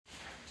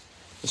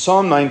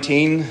Psalm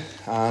 19,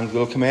 and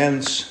we'll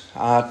commence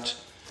at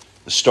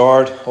the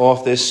start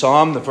of this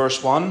psalm, the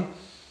verse 1.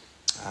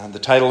 And the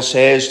title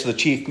says, to the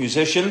chief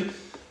musician,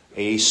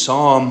 a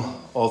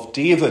psalm of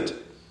David.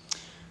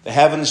 The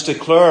heavens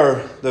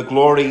declare the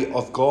glory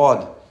of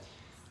God,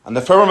 and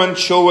the firmament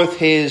showeth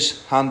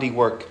his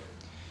handiwork.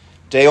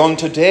 Day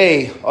unto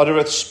day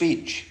uttereth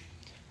speech,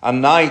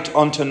 and night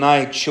unto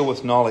night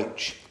showeth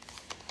knowledge.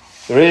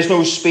 There is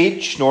no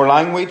speech nor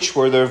language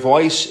where their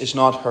voice is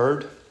not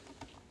heard.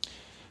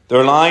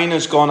 Their line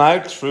is gone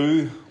out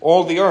through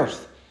all the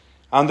earth,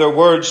 and their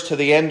words to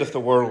the end of the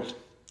world.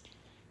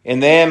 In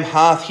them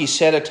hath he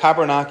set a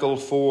tabernacle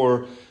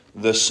for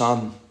the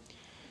sun,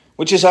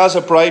 which is as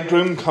a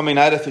bridegroom coming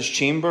out of his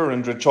chamber,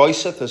 and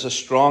rejoiceth as a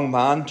strong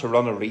man to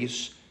run a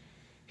race.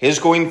 His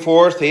going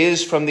forth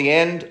is from the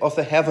end of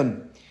the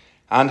heaven,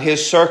 and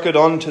his circuit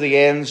unto the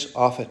ends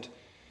of it.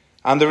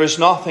 And there is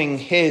nothing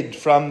hid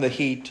from the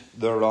heat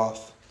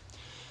thereof.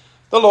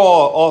 The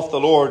law of the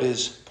Lord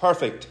is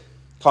perfect,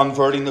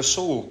 converting the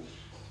soul.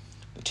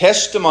 The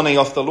testimony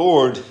of the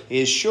Lord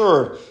is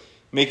sure,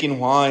 making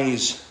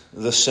wise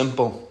the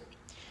simple.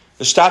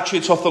 The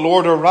statutes of the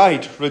Lord are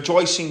right,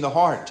 rejoicing the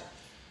heart.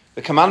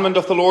 The commandment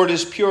of the Lord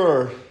is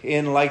pure,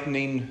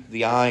 enlightening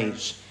the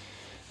eyes.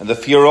 And the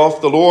fear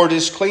of the Lord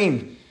is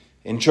clean,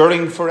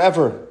 enduring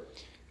forever.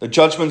 The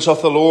judgments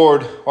of the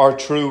Lord are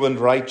true and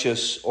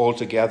righteous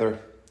altogether.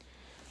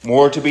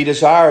 More to be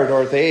desired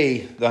are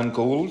they than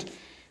gold,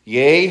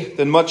 yea,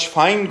 than much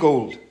fine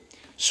gold.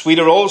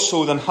 Sweeter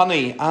also than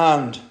honey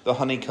and the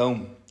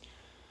honeycomb.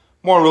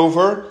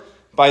 Moreover,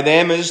 by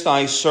them is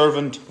thy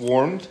servant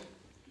warned,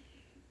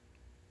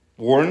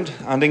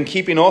 and in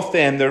keeping of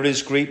them there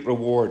is great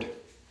reward.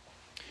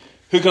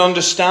 Who can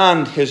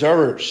understand his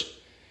errors?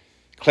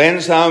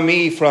 Cleanse thou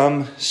me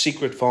from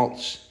secret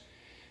faults.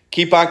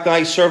 Keep back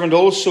thy servant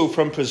also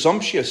from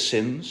presumptuous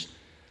sins.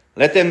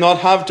 Let them not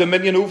have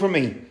dominion over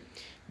me.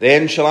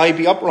 Then shall I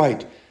be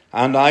upright,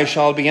 and I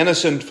shall be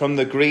innocent from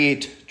the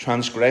great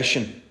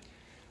transgression.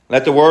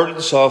 Let the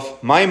words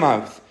of my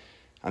mouth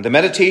and the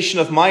meditation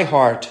of my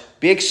heart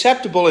be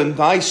acceptable in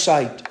thy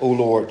sight, O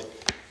Lord,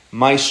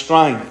 my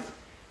strength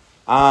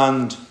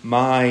and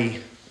my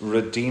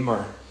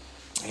Redeemer.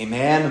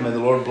 Amen. And may the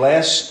Lord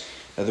bless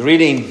the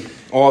reading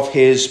of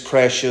his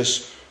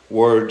precious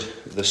word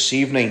this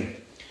evening.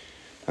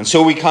 And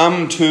so we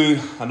come to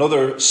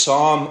another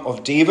psalm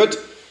of David,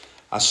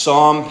 a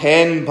psalm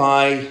penned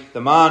by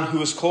the man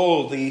who is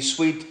called the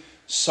sweet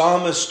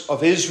psalmist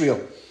of Israel.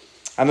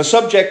 And the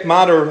subject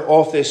matter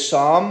of this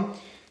psalm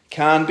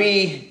can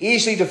be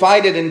easily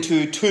divided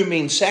into two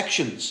main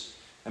sections.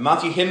 And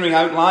Matthew Henry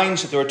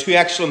outlines that there are two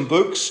excellent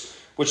books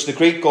which the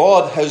great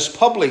God has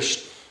published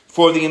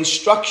for the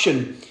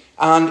instruction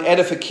and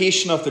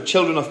edification of the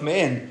children of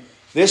men.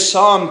 This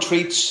psalm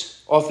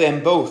treats of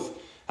them both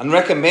and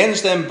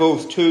recommends them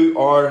both to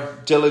our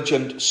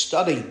diligent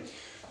study.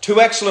 Two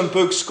excellent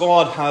books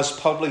God has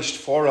published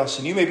for us.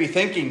 And you may be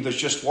thinking there's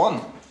just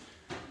one.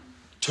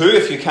 Two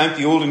if you count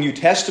the Old and New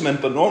Testament,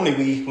 but normally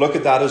we look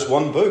at that as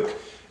one book,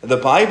 the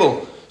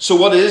Bible. So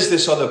what is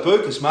this other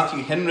book? Has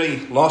Matthew Henry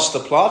lost the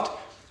plot?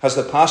 Has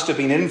the pastor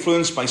been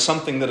influenced by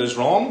something that is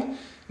wrong?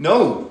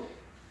 No.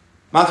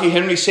 Matthew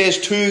Henry says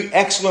two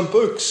excellent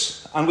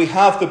books, and we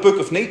have the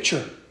book of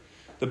nature,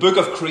 the book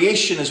of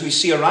creation as we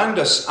see around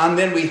us, and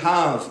then we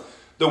have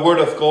the Word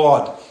of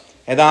God,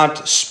 and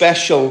that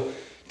special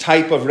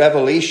type of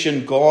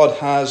revelation God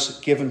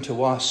has given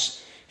to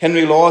us.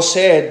 Henry Law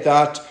said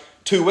that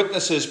two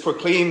witnesses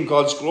proclaim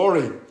God's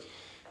glory.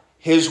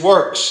 His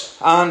works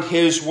and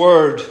his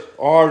word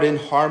are in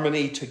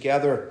harmony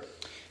together.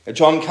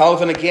 John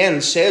Calvin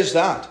again says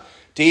that.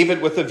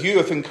 David, with the view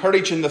of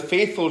encouraging the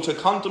faithful to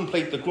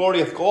contemplate the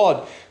glory of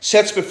God,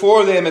 sets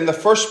before them in the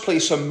first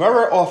place a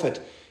mirror of it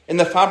in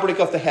the fabric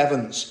of the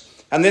heavens,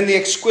 and then the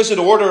exquisite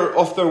order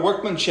of their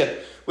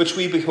workmanship, which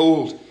we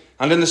behold.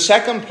 And in the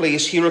second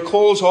place, he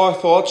recalls our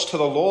thoughts to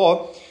the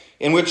law,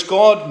 in which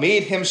God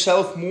made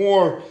himself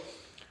more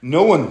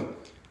known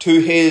to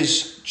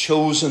his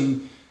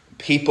chosen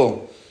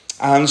people.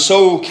 And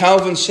so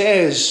Calvin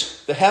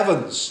says, the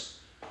heavens,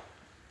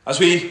 as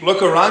we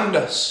look around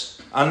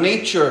us, and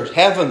nature,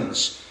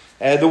 heavens,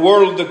 the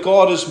world that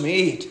God has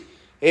made,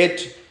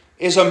 it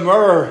is a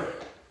mirror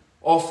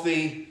of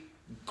the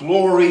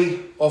glory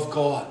of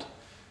God.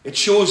 It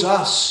shows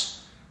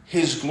us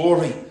his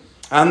glory.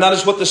 And that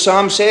is what the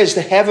psalm says.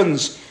 The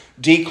heavens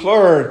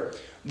declare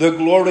the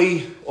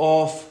glory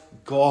of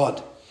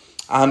God.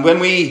 And when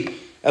we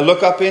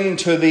look up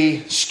into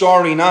the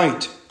starry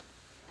night,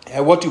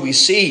 what do we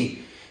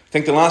see? I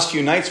think the last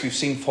few nights we've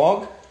seen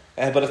fog.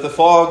 But if the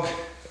fog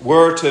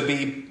were to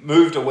be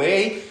moved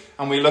away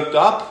and we looked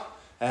up,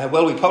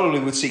 we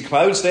probably would see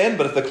clouds then.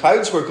 But if the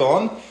clouds were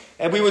gone,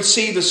 we would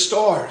see the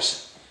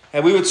stars.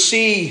 We would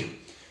see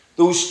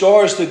those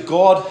stars that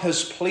God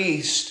has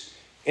placed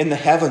in the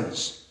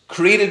heavens,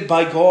 created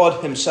by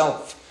God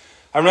himself.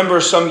 I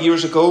remember some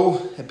years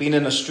ago being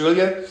in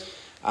Australia,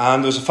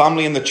 and there was a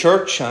family in the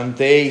church, and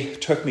they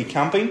took me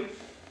camping.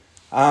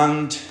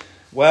 And,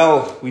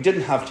 we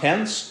didn't have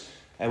tents.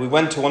 We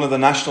went to one of the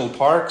national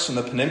parks in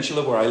the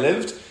peninsula where I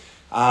lived,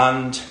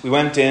 and we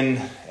went in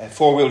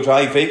four-wheel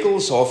drive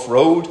vehicles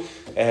off-road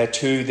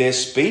to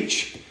this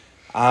beach,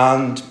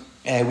 and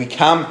we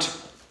camped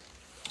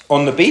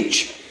on the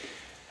beach,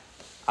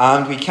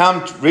 and we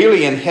camped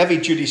really in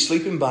heavy-duty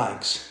sleeping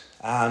bags,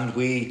 and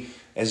we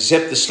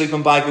zipped the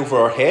sleeping bag over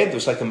our head. There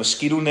was like a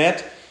mosquito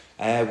net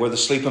where the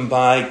sleeping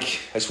bag,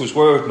 I suppose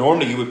where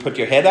normally you would put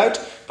your head out,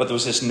 but there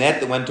was this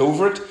net that went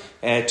over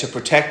it to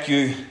protect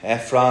you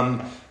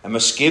from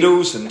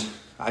mosquitoes and,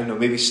 I don't know,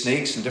 maybe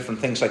snakes and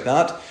different things like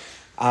that.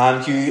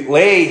 And you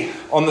lay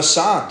on the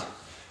sand.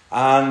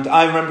 And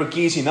I remember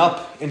gazing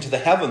up into the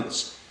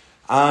heavens.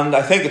 And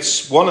I think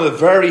it's one of the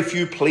very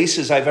few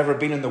places I've ever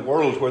been in the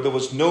world where there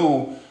was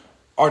no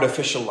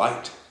artificial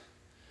light.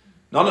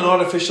 Not an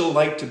artificial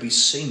light to be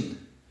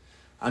seen.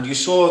 And you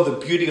saw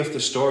the beauty of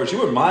the stars. You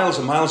were miles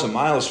and miles and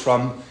miles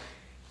from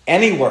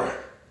anywhere.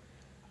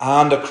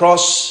 And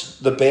across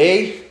the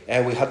bay,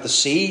 we had the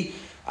sea.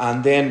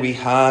 And then we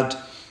had,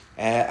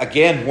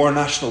 again, Moore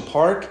National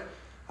Park.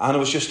 And it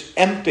was just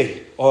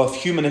empty of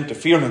human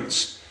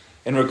interference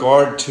in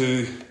regard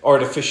to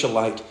artificial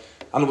light.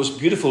 And it was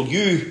beautiful.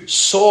 You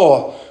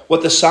saw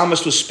what the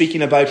psalmist was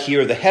speaking about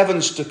here. The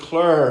heavens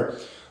declare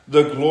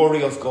the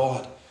glory of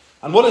God.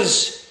 And what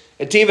is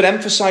David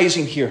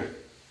emphasizing here?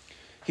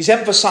 He's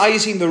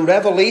emphasizing the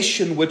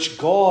revelation which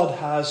God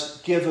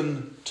has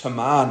given to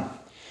man.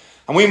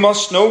 And we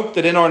must note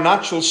that in our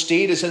natural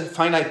state as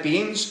finite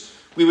beings,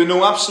 we would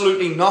know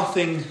absolutely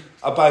nothing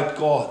about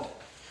God.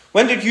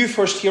 When did you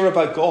first hear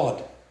about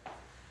God?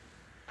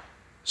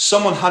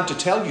 Someone had to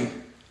tell you.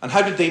 And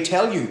how did they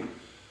tell you?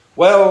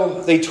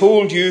 Well, they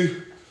told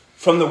you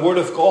from the Word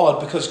of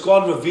God, because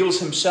God reveals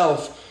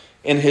himself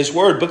in his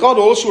Word. But God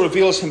also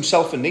reveals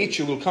himself in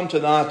nature. We'll come to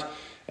that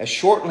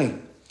shortly.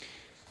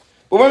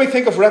 But when we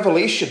think of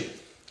revelation,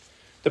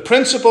 the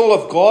principle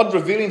of God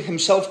revealing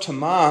himself to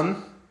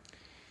man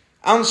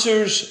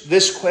answers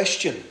this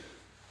question.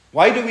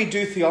 Why do we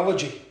do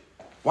theology?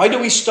 Why do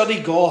we study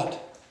God?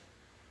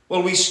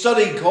 Well, we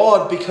study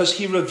God because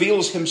he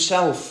reveals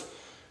himself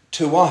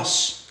to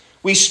us.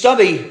 We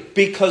study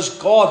because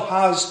God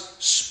has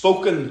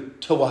spoken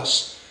to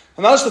us.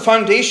 And that's the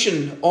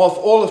foundation of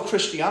all of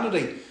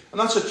Christianity. And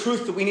that's a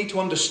truth that we need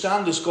to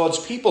understand as God's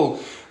people,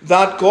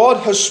 that God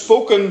has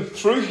spoken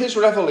through his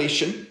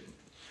revelation,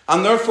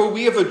 and therefore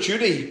we have a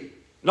duty,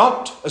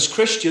 not as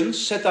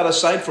Christians, set that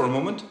aside for a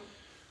moment,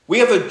 we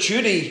have a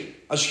duty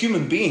as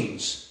human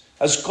beings,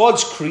 as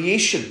God's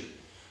creation,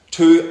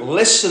 to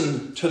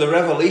listen to the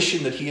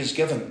revelation that he has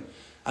given,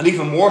 and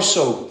even more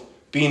so,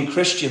 being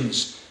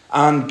Christians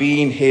and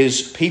being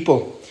his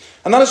people.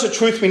 And that is a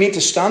truth we need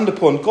to stand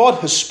upon. God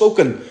has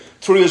spoken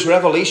through his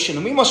revelation,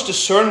 and we must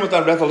discern what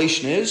that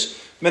revelation is.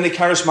 Many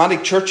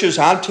charismatic churches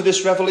add to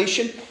this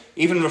revelation.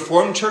 Even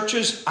Reformed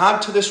churches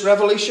add to this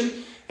revelation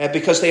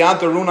because they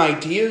add their own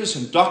ideas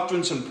and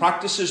doctrines and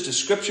practices to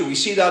Scripture. We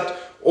see that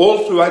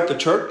all throughout the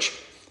church.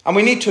 And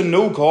we need to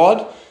know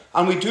God,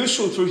 and we do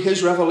so through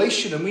his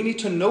revelation. And we need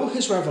to know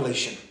his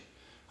revelation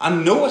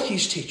and know what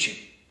he's teaching.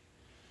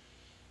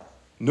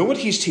 Know what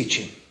he's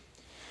teaching.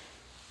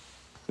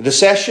 The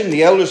session,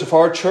 the elders of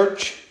our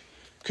church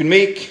could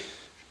make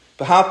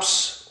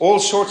perhaps all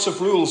sorts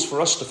of rules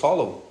for us to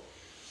follow.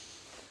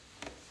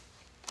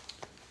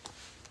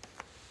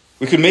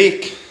 We could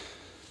make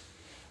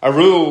a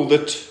rule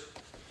that,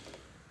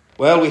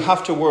 well, we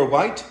have to wear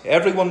white.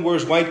 Everyone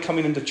wears white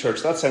coming into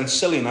church. That sounds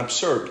silly and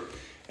absurd.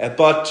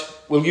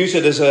 But we'll use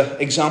it as an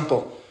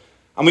example.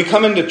 And we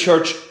come into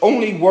church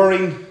only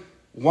wearing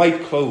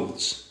white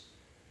clothes.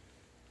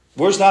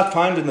 Where's that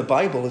found in the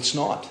Bible? It's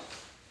not.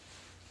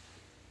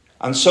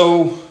 And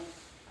so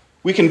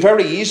we can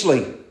very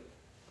easily,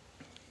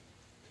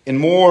 in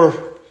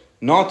more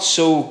not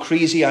so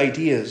crazy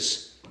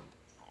ideas,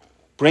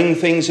 bring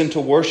things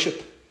into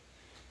worship,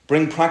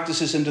 bring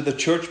practices into the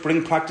church,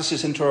 bring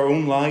practices into our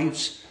own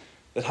lives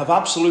that have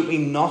absolutely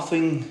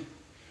nothing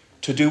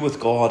to do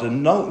with God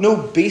and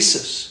no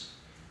basis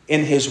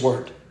in his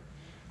word.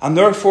 And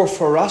therefore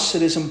for us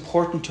it is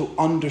important to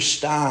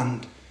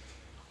understand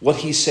what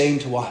he's saying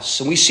to us.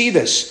 And we see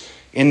this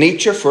in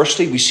nature,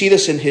 firstly. We see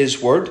this in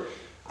his word.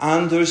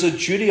 And there's a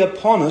duty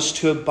upon us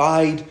to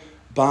abide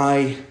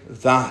by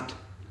that.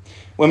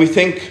 When we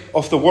think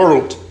of the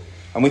world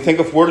and we think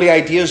of worldly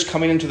ideas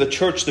coming into the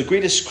church, the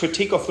greatest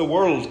critique of the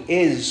world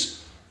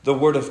is the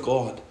Word of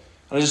God.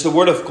 And it is the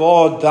Word of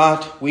God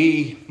that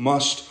we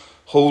must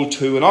hold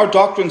to. In our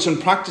doctrines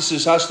and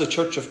practices as the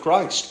Church of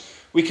Christ,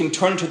 we can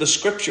turn to the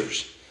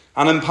Scriptures.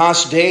 And in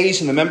past days,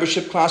 in the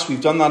membership class,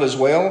 we've done that as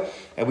well.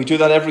 We do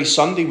that every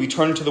Sunday. We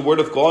turn to the Word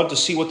of God to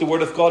see what the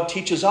Word of God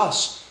teaches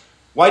us.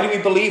 Why do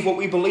we believe what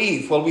we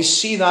believe? Well, we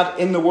see that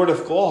in the Word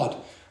of God.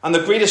 And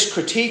the greatest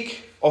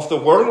critique of the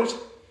world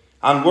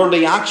and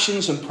worldly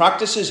actions and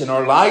practices in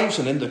our lives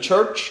and in the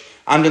church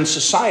and in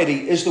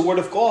society is the Word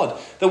of God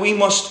that we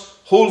must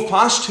hold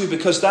fast to,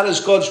 because that is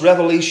God's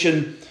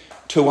revelation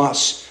to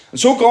us. And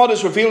so God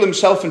has revealed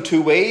himself in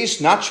two ways: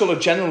 natural or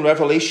general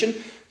revelation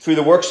through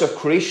the works of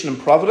creation and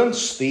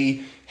providence,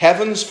 the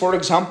heavens, for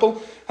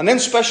example. And then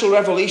special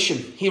revelation.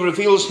 He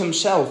reveals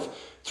himself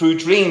through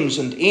dreams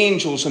and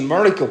angels and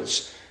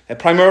miracles,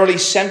 primarily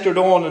centered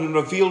on and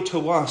revealed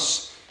to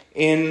us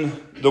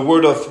in the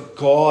Word of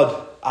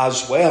God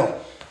as well.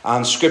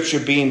 And Scripture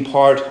being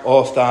part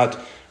of that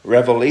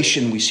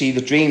revelation. We see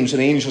the dreams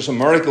and angels and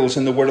miracles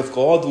in the Word of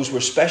God. Those were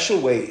special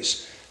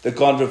ways that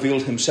God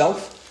revealed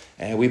himself.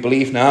 We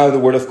believe now the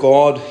Word of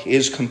God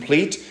is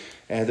complete,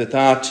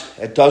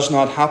 that does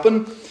not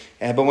happen.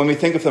 But when we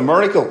think of the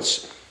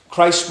miracles,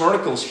 Christ's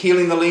miracles,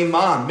 healing the lame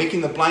man,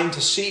 making the blind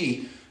to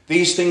see,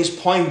 these things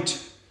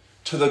point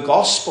to the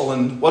gospel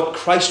and what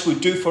Christ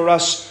would do for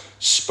us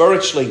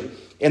spiritually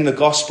in the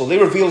gospel. They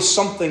reveal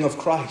something of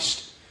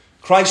Christ.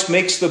 Christ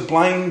makes the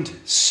blind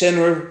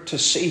sinner to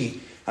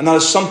see. And that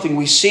is something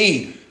we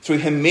see through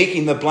him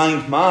making the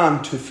blind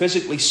man to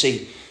physically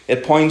see.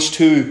 It points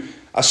to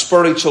a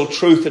spiritual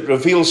truth. It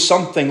reveals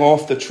something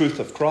of the truth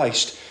of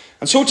Christ.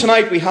 And so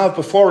tonight we have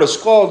before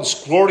us God's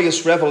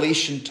glorious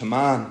revelation to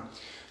man.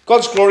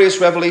 God's glorious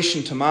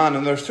revelation to man.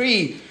 And there are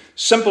three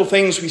simple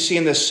things we see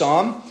in this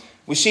psalm.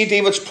 We see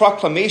David's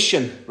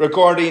proclamation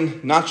regarding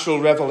natural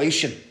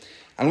revelation.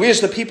 And we as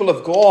the people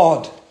of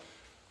God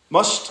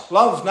must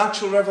love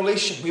natural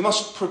revelation. We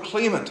must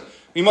proclaim it.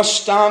 We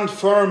must stand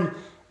firm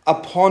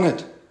upon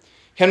it.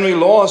 Henry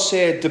Law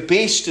said,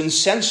 "Debased and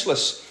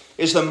senseless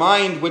is the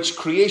mind which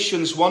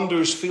creation's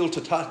wonders fail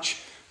to touch."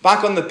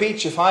 Back on the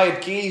beach, if I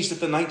had gazed at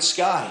the night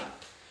sky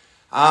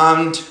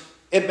and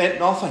it meant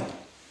nothing,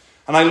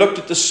 and I looked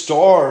at the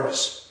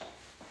stars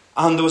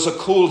and there was a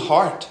cold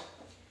heart,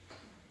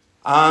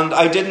 and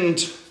I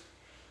didn't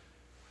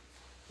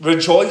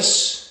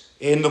rejoice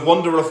in the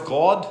wonder of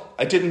God,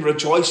 I didn't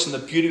rejoice in the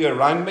beauty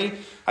around me,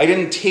 I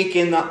didn't take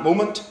in that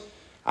moment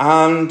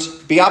and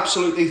be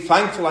absolutely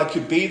thankful I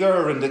could be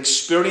there and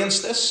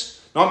experience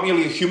this, not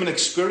merely a human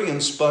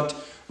experience, but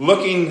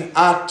looking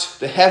at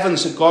the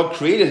heavens that God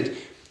created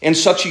in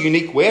such a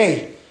unique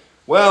way,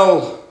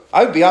 well,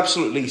 I would be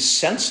absolutely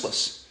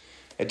senseless.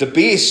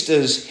 Debased,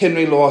 as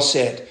Henry Law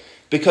said,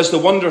 because the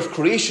wonder of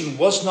creation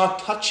was not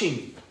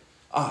touching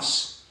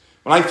us.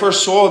 When I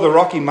first saw the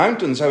Rocky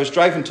Mountains, I was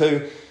driving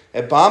to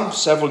Banff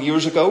several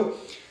years ago,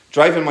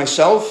 driving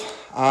myself,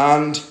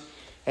 and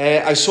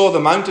I saw the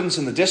mountains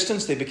in the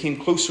distance. They became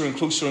closer and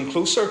closer and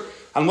closer.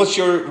 And what's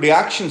your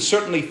reaction?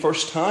 Certainly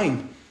first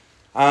time.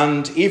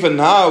 And even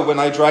now, when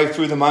I drive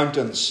through the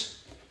mountains,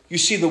 you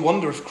see the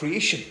wonder of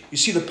creation. You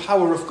see the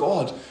power of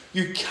God.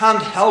 You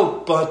can't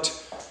help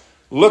but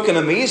look in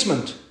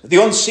amazement.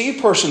 The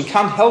unsaved person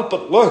can't help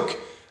but look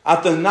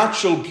at the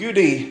natural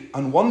beauty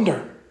and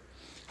wonder.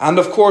 And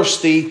of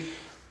course, the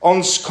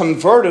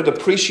unconverted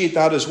appreciate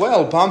that as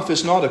well. Banff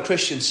is not a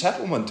Christian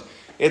settlement.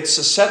 It's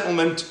a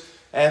settlement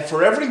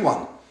for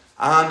everyone.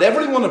 And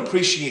everyone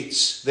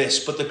appreciates this.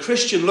 But the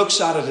Christian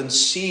looks at it and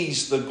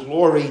sees the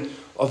glory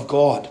of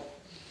God.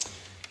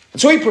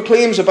 And so he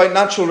proclaims about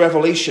natural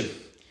revelation.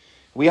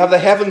 We have the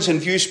heavens in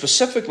view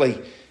specifically.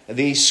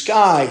 The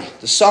sky,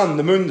 the sun,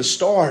 the moon, the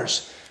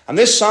stars. And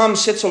this psalm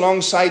sits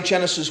alongside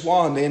Genesis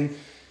 1 in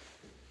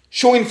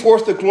showing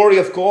forth the glory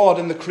of God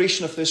in the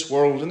creation of this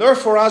world. And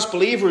therefore, as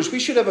believers, we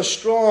should have a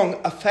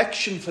strong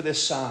affection for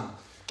this psalm.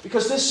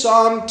 Because this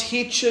psalm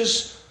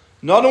teaches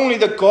not only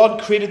that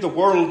God created the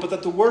world, but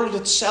that the world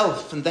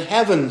itself and the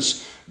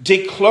heavens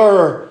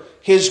declare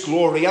his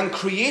glory. And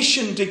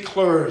creation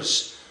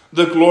declares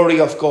the glory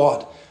of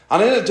God.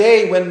 And in a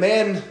day when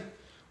men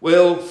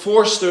will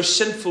force their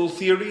sinful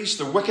theories,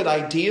 their wicked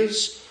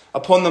ideas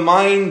upon the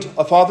mind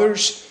of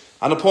others,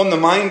 and upon the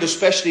mind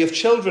especially of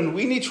children,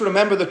 we need to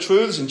remember the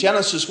truths in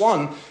Genesis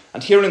 1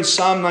 and here in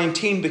Psalm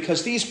 19,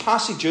 because these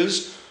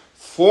passages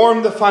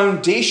form the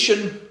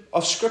foundation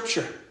of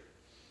Scripture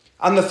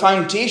and the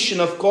foundation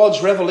of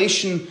God's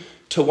revelation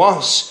to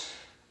us.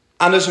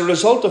 And as a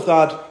result of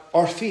that,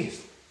 our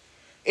faith.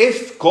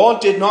 If God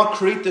did not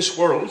create this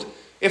world,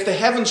 if the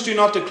heavens do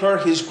not declare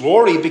his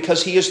glory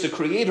because he is the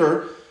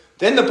creator,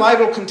 then the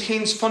Bible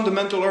contains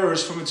fundamental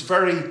errors from its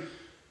very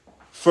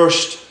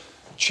first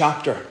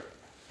chapter.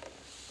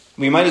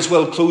 We might as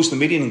well close the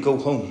meeting and go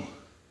home,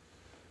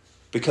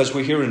 because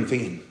we're here in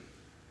vain.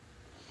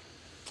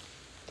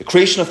 The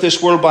creation of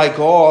this world by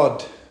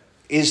God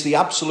is the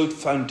absolute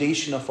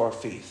foundation of our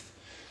faith.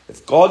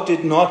 If God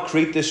did not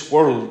create this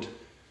world,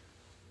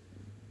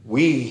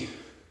 we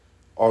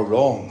are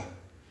wrong.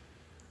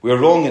 We are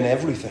wrong in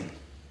everything.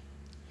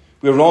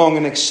 We're wrong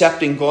in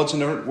accepting God's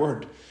inerrant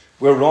word.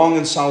 We're wrong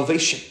in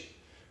salvation.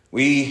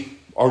 We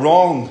are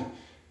wrong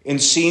in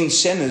seeing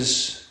sin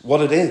as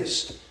what it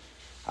is.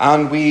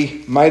 And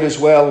we might as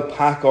well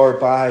pack our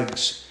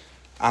bags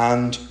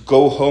and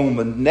go home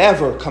and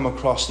never come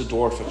across the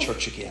door for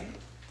church again.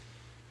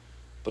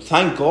 But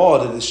thank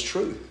God it is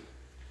true.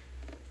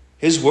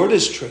 His word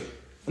is true.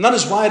 And that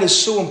is why it is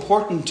so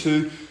important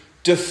to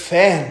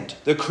defend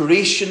the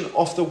creation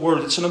of the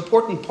world. It's an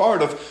important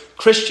part of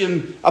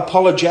Christian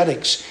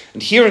apologetics.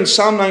 And here in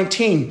Psalm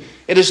 19,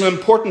 it is an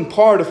important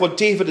part of what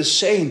David is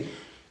saying.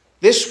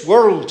 This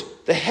world,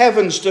 the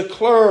heavens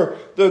declare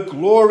the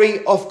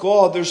glory of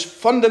God. There's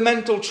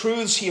fundamental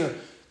truths here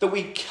that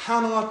we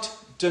cannot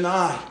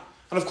deny.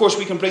 And of course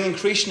we can bring in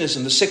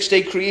creationism, the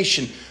 6-day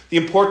creation, the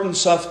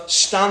importance of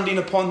standing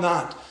upon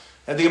that,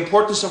 and the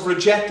importance of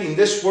rejecting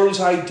this world's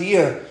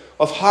idea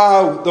of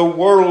how the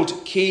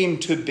world came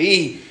to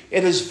be.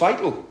 It is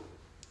vital.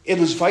 It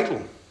is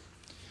vital.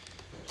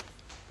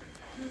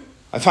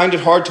 I find it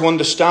hard to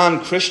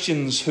understand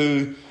Christians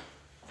who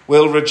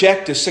will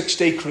reject a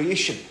 6-day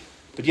creation,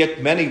 but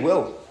yet many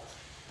will.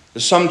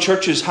 Some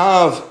churches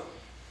have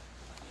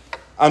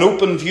an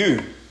open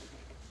view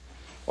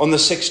on the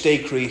 6-day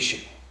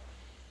creation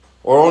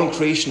or on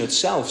creation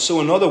itself.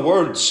 So in other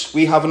words,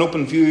 we have an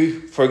open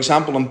view, for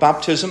example, on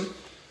baptism,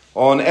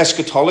 on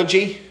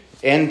eschatology,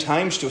 end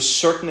times to a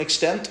certain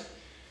extent.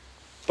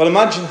 But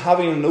imagine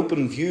having an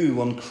open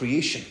view on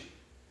creation.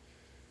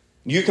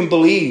 You can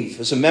believe,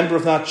 as a member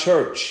of that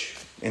church,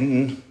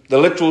 in the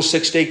literal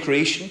 6-day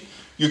creation.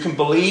 You can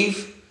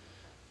believe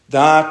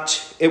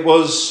that it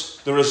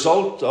was the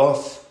result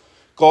of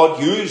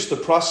God used the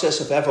process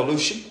of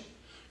evolution.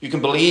 You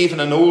can believe in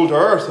an old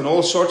earth and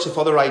all sorts of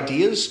other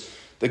ideas.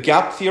 The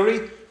gap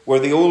theory, where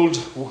the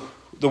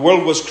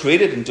world was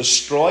created and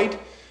destroyed,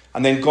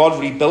 and then God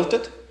rebuilt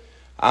it.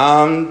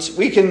 And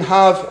we can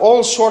have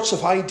all sorts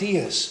of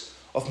ideas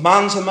of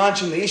man's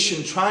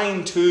imagination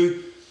trying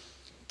to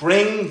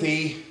bring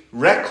the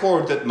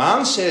record that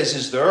man says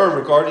is there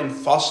regarding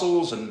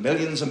fossils and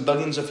millions and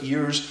billions of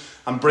years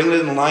and bring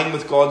it in line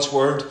with God's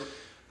word.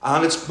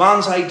 And it's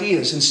man's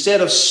ideas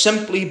instead of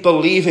simply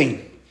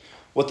believing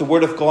what the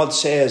word of God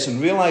says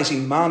and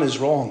realizing man is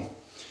wrong.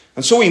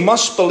 And so we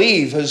must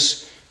believe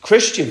as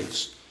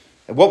Christians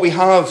what we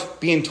have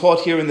being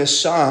taught here in this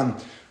psalm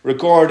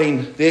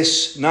regarding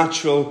this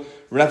natural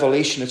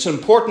revelation. It's an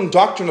important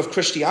doctrine of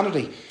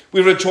Christianity.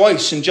 We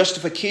rejoice in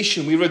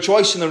justification. We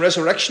rejoice in the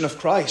resurrection of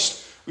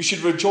Christ. We should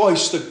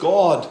rejoice that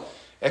God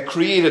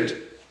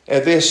created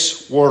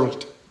this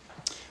world.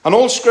 And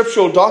all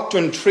scriptural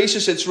doctrine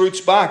traces its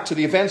roots back to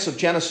the events of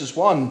Genesis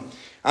 1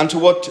 and to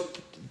what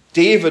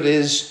David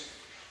is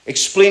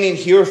explaining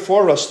here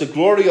for us, the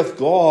glory of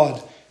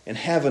God in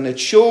heaven. It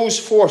shows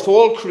forth,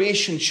 all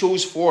creation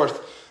shows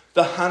forth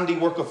the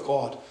handiwork of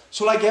God.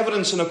 So like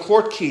evidence in a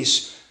court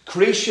case,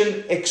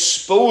 creation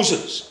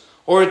exposes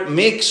or it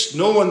makes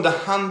known the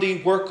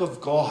handiwork of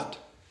God.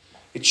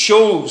 It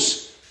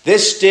shows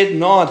this did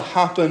not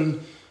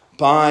happen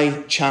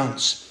by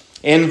chance.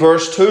 In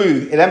verse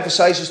 2, it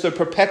emphasizes the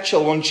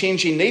perpetual,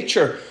 unchanging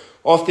nature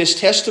of this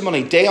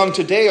testimony. Day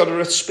unto day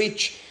uttereth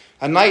speech,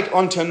 and night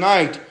unto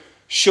night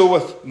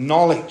showeth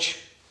knowledge.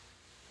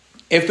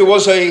 If there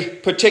was a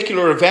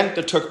particular event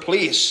that took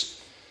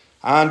place,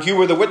 and you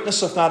were the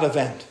witness of that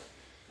event,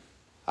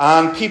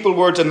 and people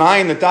were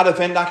denying that that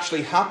event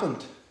actually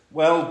happened,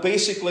 well,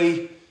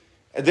 basically,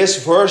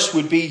 this verse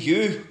would be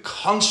you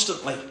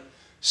constantly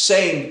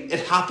saying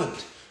it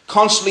happened.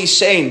 Constantly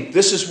saying,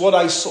 this is what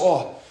I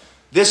saw.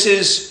 This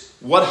is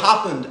what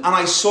happened, and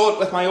I saw it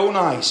with my own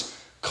eyes.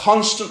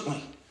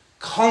 Constantly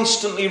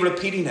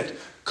repeating it.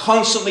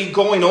 Constantly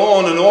going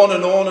on and on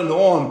and on and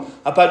on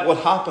about what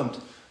happened.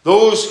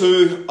 Those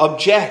who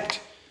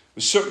object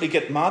will certainly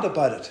get mad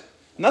about it.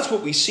 And that's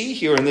what we see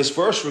here in this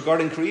verse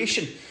regarding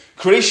creation.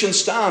 Creation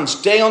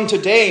stands day unto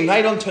day,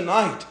 night unto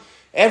night,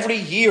 every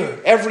year,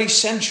 every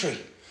century,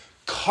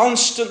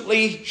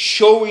 constantly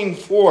showing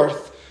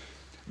forth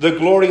the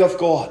glory of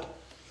God.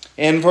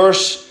 In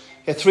verse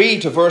 3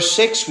 to verse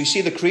 6, we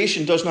see the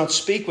creation does not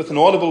speak with an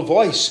audible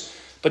voice,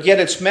 but yet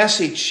its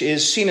message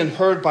is seen and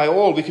heard by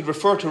all. We could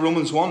refer to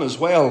Romans 1 as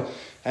well,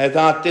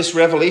 that this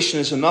revelation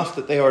is enough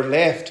that they are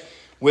left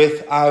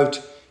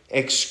without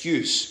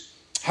excuse.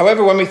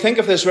 However, when we think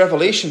of this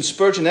revelation,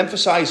 Spurgeon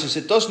emphasizes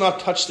it does not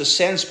touch the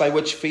sense by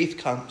which faith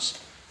comes.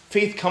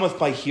 Faith cometh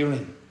by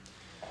hearing.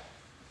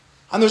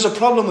 And there's a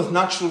problem with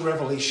natural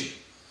revelation.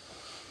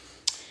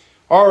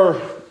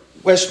 Our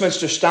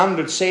Westminster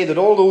Standards say that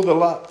although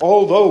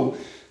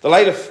the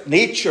light of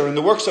nature and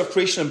the works of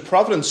creation and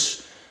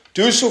providence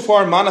do so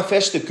far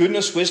manifest the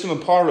goodness, wisdom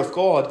and power of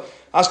God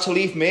as to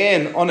leave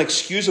men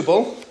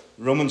unexcusable,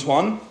 Romans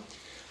 1,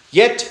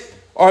 yet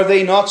are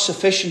they not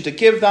sufficient to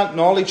give that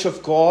knowledge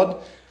of God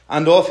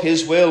and of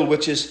his will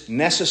which is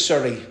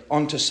necessary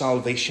unto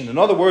salvation. In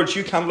other words,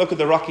 you can't look at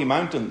the Rocky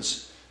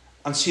Mountains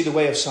and see the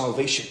way of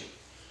salvation.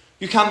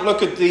 You can't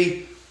look at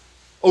the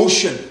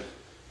ocean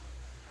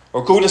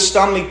or go to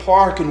Stanley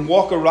Park and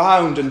walk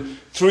around and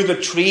through the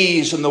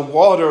trees and the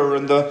water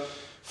and the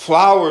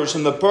flowers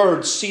and the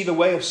birds see the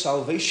way of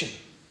salvation.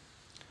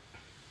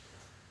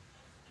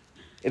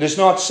 It is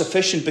not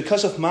sufficient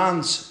because of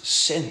man's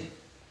sin.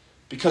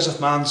 Because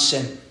of man's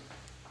sin.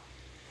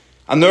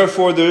 And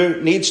therefore there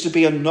needs to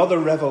be another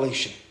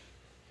revelation.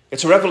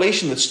 It's a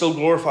revelation that still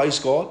glorifies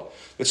God,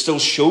 that still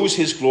shows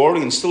his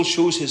glory and still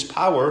shows his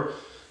power.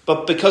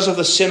 But because of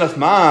the sin of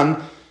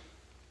man,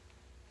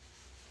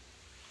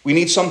 we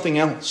need something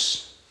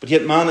else. But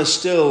yet man is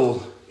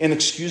still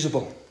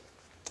inexcusable.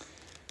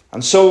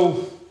 And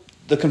so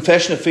the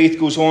Confession of Faith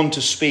goes on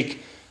to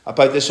speak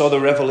about this other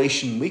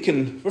revelation. We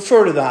can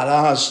refer to that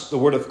as the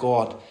Word of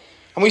God.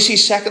 And we see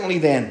secondly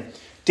then,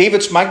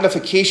 David's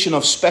magnification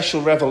of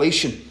special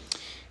revelation.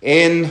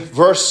 In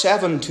verse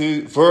 7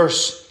 to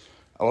verse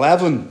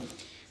 11,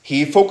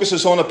 he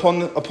focuses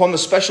upon the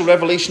special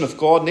revelation of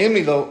God,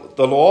 namely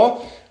the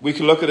law. We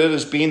can look at it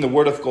as being the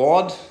Word of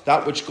God,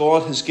 that which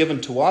God has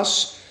given to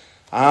us,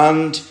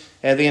 and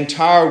the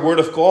entire Word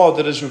of God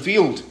that is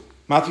revealed.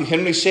 Matthew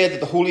Henry said that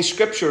the Holy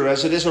Scripture,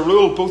 as it is a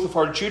rule both of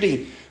our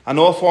duty and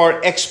of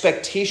our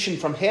expectation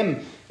from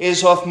Him,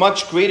 is of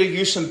much greater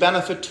use and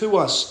benefit to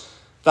us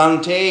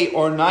than day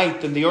or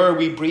night, than the air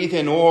we breathe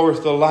in, or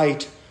the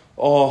light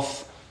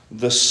of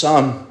the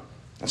sun.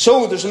 And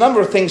so there's a number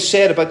of things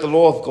said about the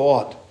law of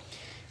God.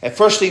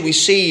 Firstly, we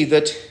see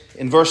that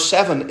in verse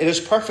 7, it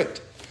is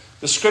perfect.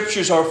 The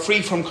Scriptures are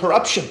free from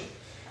corruption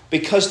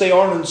because they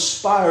are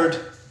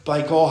inspired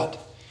by God.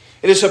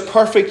 It is a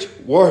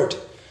perfect word.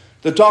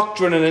 The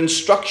doctrine and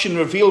instruction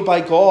revealed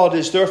by God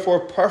is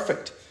therefore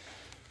perfect.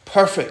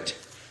 Perfect.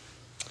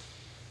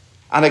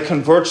 And it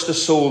converts the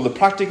soul. The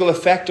practical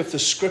effect of the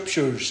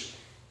Scriptures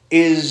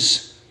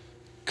is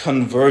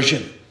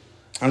conversion.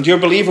 And dear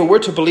believer, we're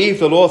to believe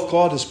the law of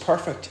God is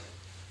perfect.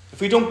 If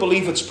we don't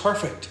believe it's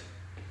perfect,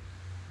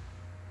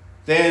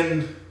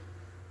 then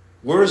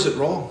where is it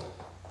wrong?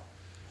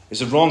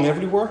 Is it wrong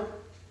everywhere?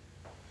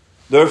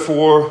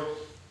 Therefore,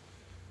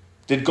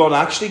 did God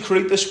actually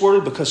create this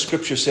world because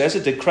Scripture says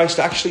it? Did Christ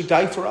actually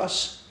die for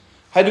us?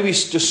 How do we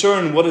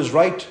discern what is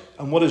right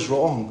and what is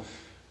wrong?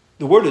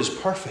 The Word is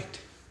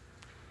perfect.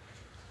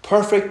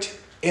 Perfect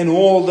in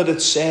all that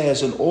it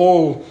says and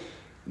all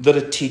that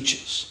it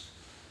teaches.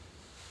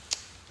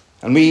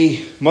 And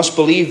we must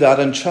believe that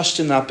and trust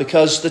in that,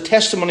 because the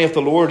testimony of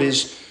the Lord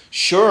is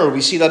sure.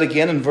 We see that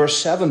again in verse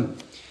 7.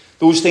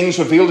 Those things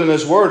revealed in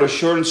His Word are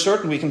sure and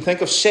certain. We can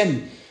think of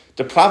sin,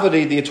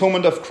 depravity, the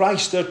atonement of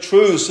Christ. They're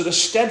truths that are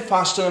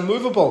steadfast and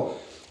immovable.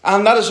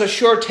 And that is a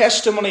sure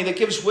testimony that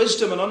gives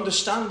wisdom and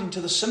understanding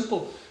to the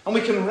simple. And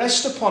we can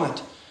rest upon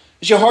it.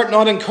 Is your heart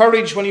not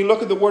encouraged when you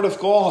look at the Word of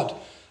God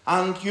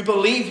and you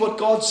believe what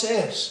God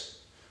says?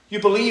 You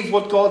believe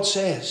what God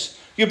says.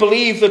 You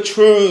believe the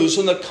truths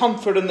and the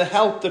comfort and the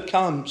help that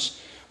comes.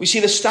 We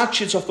see the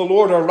statutes of the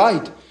Lord are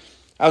right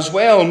as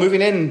well.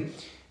 Moving in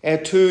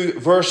to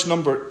verse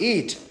number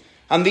 8.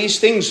 And these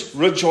things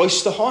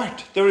rejoice the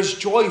heart. There is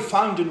joy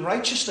found in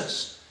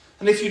righteousness.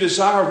 And if you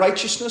desire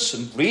righteousness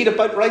and read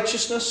about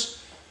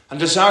righteousness and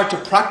desire to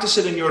practice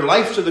it in your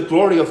life to the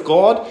glory of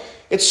God,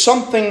 it's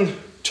something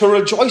to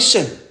rejoice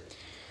in.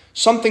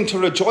 Something to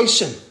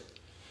rejoice in.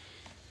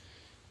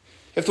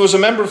 If there was a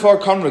member of our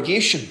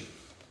congregation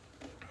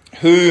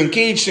who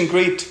engaged in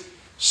great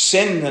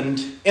sin and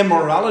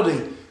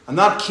immorality, and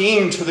that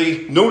came to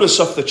the notice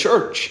of the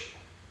church,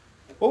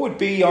 what would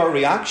be our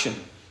reaction?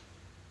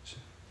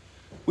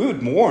 We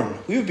would mourn.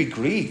 We would be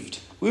grieved.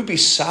 We would be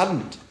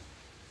saddened.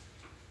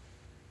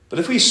 But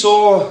if we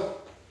saw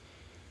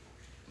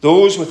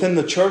those within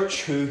the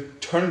church who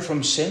turned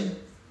from sin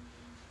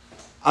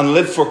and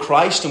lived for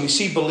Christ, and we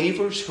see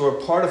believers who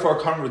are part of our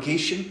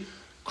congregation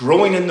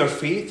growing in their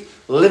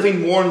faith,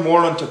 living more and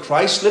more unto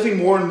Christ, living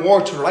more and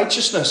more to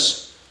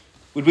righteousness,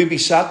 would we be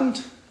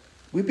saddened?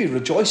 We'd be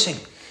rejoicing.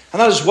 And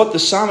that is what the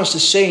psalmist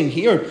is saying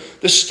here.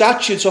 The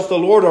statutes of the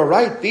Lord are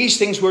right. These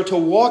things we're to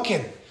walk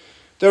in.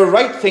 They're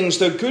right things,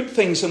 they're good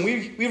things, and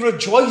we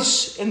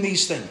rejoice in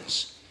these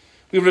things.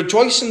 We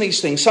rejoice in these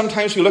things.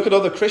 Sometimes we look at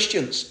other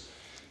Christians,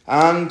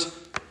 and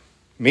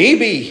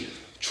maybe,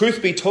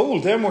 truth be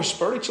told, they're more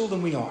spiritual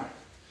than we are.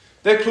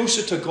 They're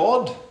closer to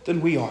God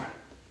than we are.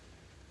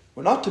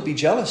 We're not to be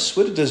jealous.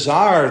 We're to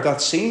desire that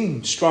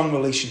same strong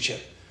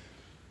relationship.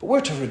 But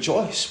we're to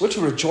rejoice. We're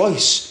to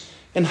rejoice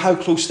in how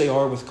close they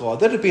are with God.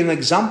 That would be an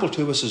example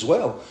to us as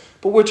well.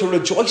 But we're to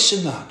rejoice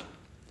in that.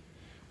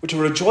 We're to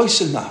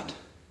rejoice in that.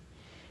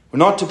 We're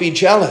not to be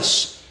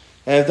jealous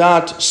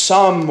that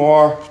some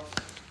are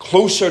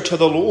closer to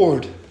the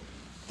Lord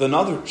than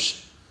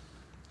others.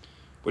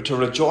 We're to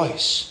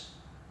rejoice.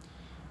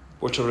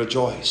 We're to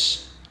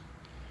rejoice.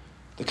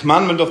 The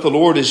commandment of the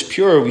Lord is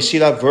pure. We see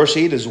that verse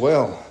 8 as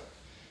well.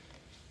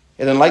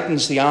 It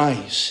enlightens the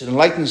eyes. It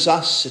enlightens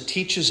us. It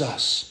teaches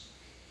us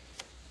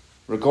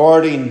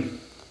regarding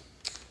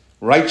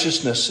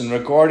righteousness and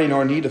regarding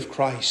our need of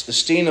Christ. The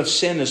stain of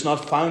sin is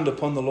not found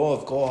upon the law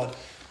of God.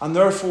 And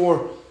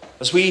therefore,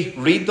 as we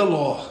read the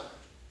law,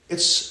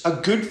 it's a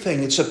good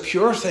thing. It's a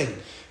pure thing.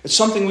 It's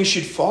something we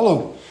should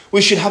follow.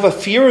 We should have a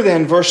fear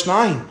then, verse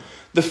 9.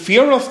 The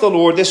fear of the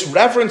Lord, this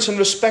reverence and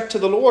respect to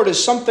the Lord,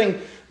 is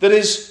something that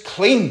is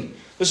clean.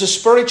 There's a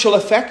spiritual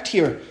effect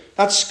here.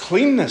 That's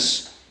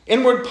cleanness.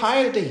 Inward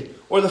piety,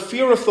 or the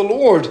fear of the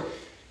Lord,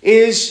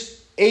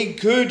 is a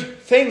good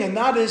thing, and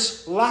that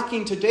is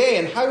lacking today.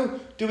 And how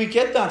do we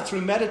get that?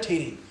 Through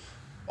meditating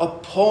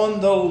upon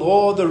the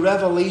law, the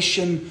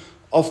revelation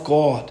of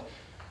God.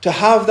 To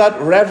have that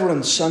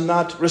reverence and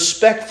that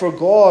respect for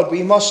God,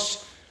 we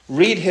must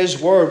read His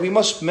word. We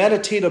must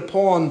meditate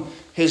upon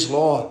His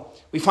law.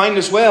 We find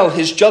as well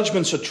His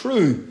judgments are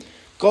true.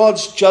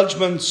 God's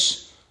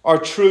judgments are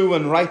true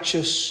and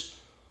righteous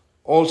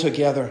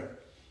altogether.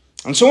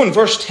 And so in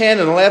verse 10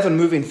 and 11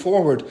 moving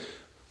forward,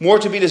 more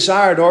to be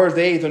desired are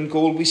they than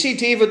gold. We see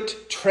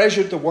David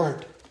treasured the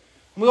word.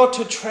 We ought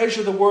to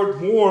treasure the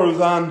word more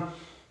than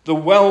the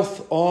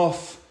wealth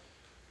of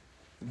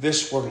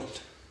this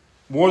world.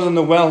 More than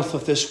the wealth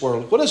of this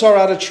world. What is our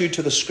attitude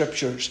to the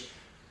Scriptures?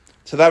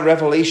 To that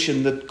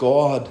revelation that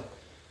God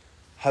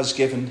has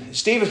given?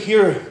 Is David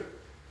here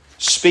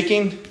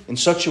speaking in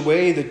such a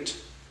way that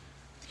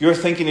you're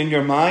thinking in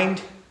your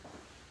mind,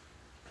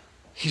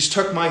 he's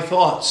took my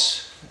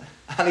thoughts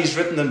and he's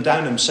written them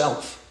down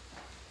himself.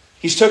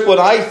 He's took what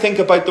I think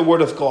about the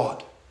Word of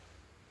God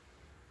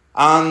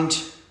and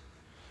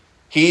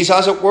he's,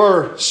 as it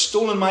were,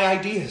 stolen my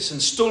ideas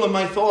and stolen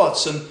my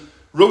thoughts and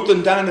wrote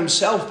them down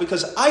himself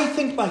because I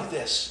think like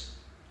this.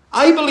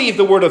 I believe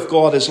the Word of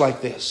God is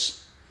like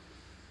this.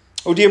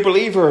 Oh, dear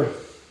believer,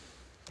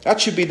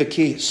 that should be the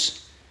case.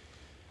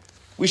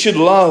 We should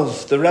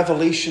love the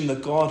revelation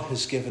that God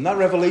has given. That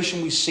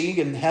revelation we see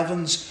in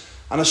heavens,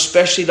 and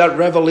especially that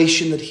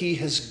revelation that he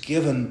has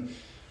given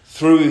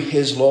through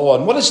his law.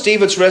 And what is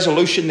David's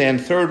resolution then,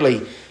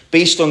 thirdly,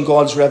 based on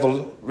God's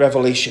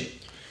revelation?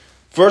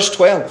 Verse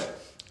 12,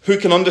 who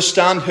can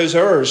understand his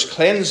errors?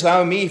 Cleanse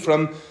thou me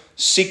from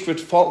secret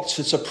faults.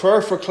 It's a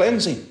prayer for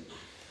cleansing.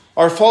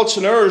 Our faults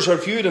and errors are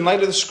viewed in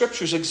light of the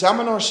Scriptures.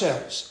 Examine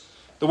ourselves.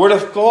 The Word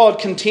of God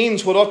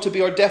contains what ought to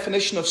be our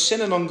definition of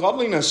sin and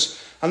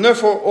ungodliness, and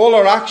therefore all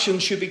our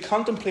actions should be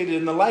contemplated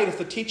in the light of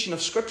the teaching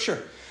of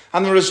Scripture.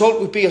 And the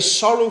result would be a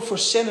sorrow for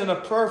sin and a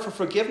prayer for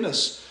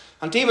forgiveness.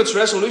 And David's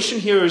resolution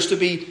here is to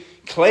be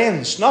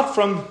cleansed, not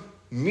from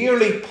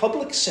merely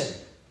public sin,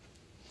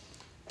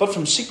 but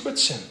from secret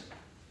sin.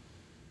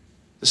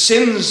 The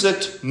sins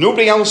that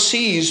nobody else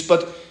sees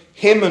but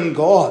him and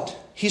God.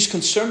 He's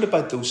concerned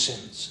about those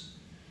sins.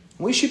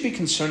 We should be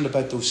concerned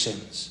about those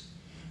sins.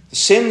 The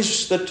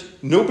sins that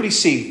nobody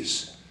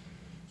sees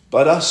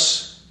but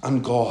us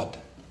and God.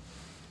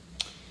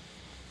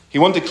 He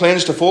wanted to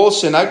cleanse the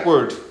false sin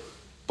outward,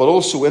 but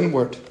also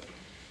inward.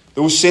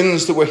 Those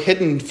sins that were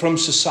hidden from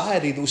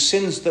society, those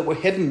sins that were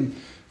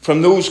hidden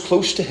from those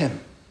close to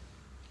him.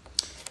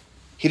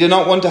 He did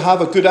not want to have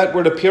a good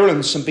outward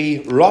appearance and be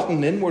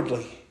rotten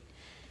inwardly.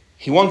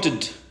 He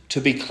wanted to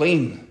be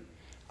clean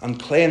and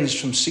cleansed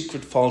from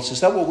secret faults.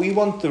 Is that what we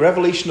want? The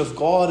revelation of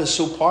God is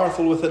so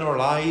powerful within our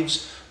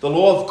lives. The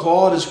law of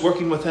God is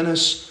working within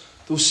us.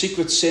 Those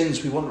secret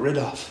sins we want rid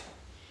of.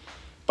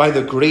 By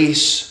the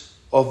grace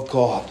of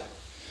God.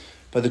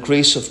 By the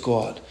grace of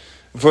God.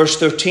 Verse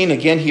 13,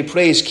 again he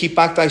prays, keep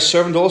back thy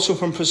servant also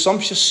from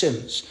presumptuous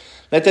sins.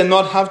 Let them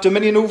not have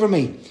dominion over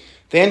me.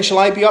 Then shall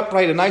I be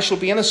upright, and I shall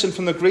be innocent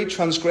from the great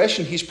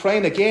transgression. He's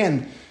praying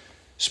again.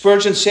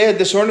 Spurgeon said,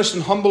 this earnest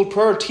and humble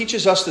prayer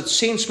teaches us that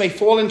saints may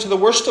fall into the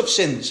worst of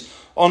sins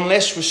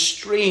unless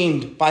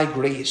restrained by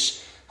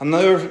grace. And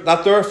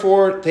that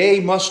therefore they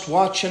must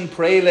watch and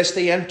pray lest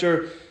they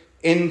enter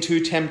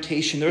into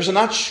temptation. There's a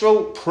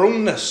natural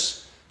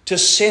proneness to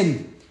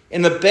sin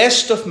in the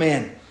best of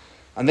men.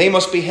 And they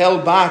must be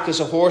held back as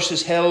a horse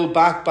is held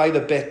back by the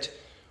bit,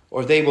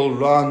 or they will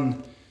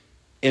run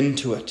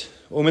into it.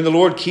 Oh, may the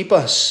Lord keep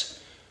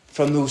us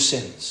from those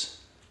sins.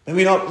 May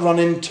we not run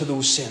into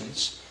those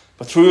sins,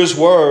 but through his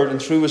word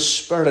and through his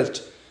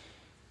Spirit,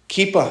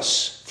 keep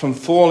us from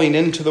falling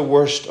into the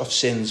worst of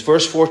sins.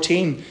 Verse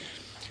 14,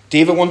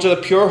 David wanted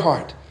a pure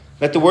heart.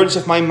 Let the words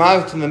of my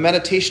mouth and the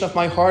meditation of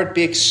my heart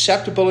be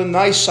acceptable in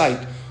thy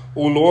sight,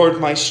 O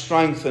Lord, my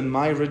strength and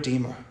my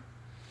Redeemer.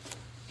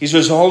 He's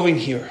resolving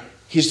here.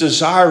 He's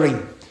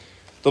desiring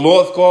the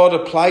law of God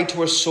applied to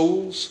our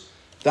souls,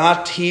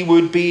 that he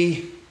would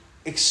be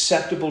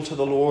acceptable to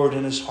the Lord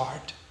in his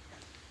heart.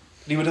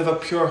 That he would have a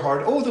pure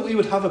heart. Oh, that we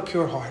would have a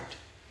pure heart.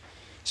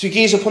 So we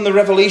gaze upon the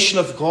revelation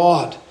of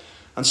God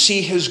and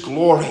see his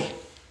glory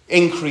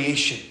in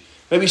creation.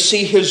 May we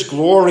see his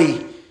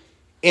glory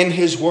in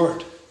his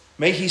word.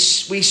 May we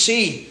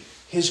see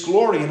his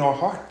glory in our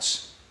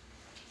hearts,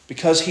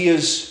 because he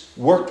has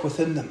worked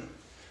within them.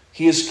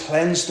 He has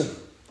cleansed them.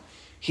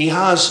 He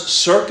has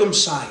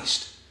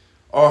circumcised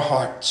our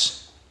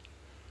hearts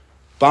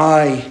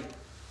by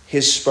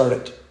his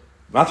Spirit.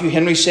 Matthew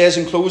Henry says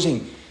in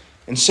closing,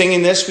 in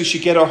singing this, we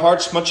should get our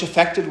hearts much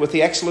affected with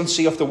the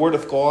excellency of the Word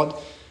of God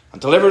and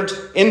delivered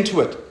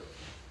into it.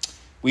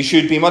 We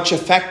should be much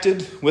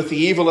affected with the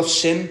evil of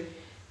sin,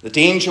 the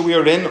danger we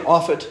are in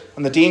of it,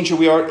 and the danger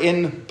we are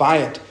in by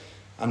it.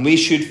 And we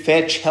should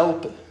fetch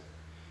help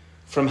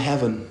from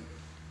heaven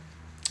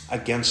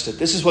against it.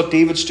 This is what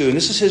David's doing.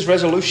 This is his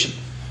resolution.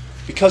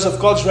 Because of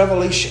God's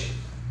revelation,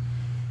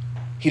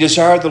 he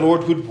desired the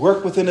Lord would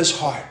work within his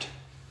heart,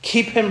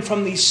 keep him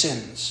from these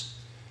sins,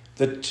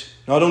 that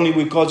not only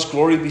would God's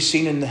glory be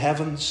seen in the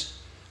heavens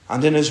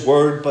and in his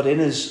word, but in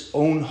his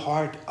own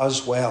heart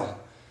as well,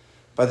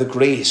 by the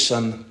grace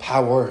and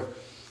power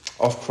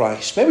of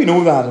Christ. May we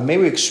know that, and may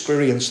we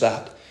experience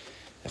that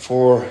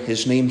for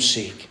his name's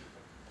sake.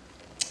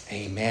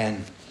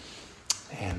 Amen.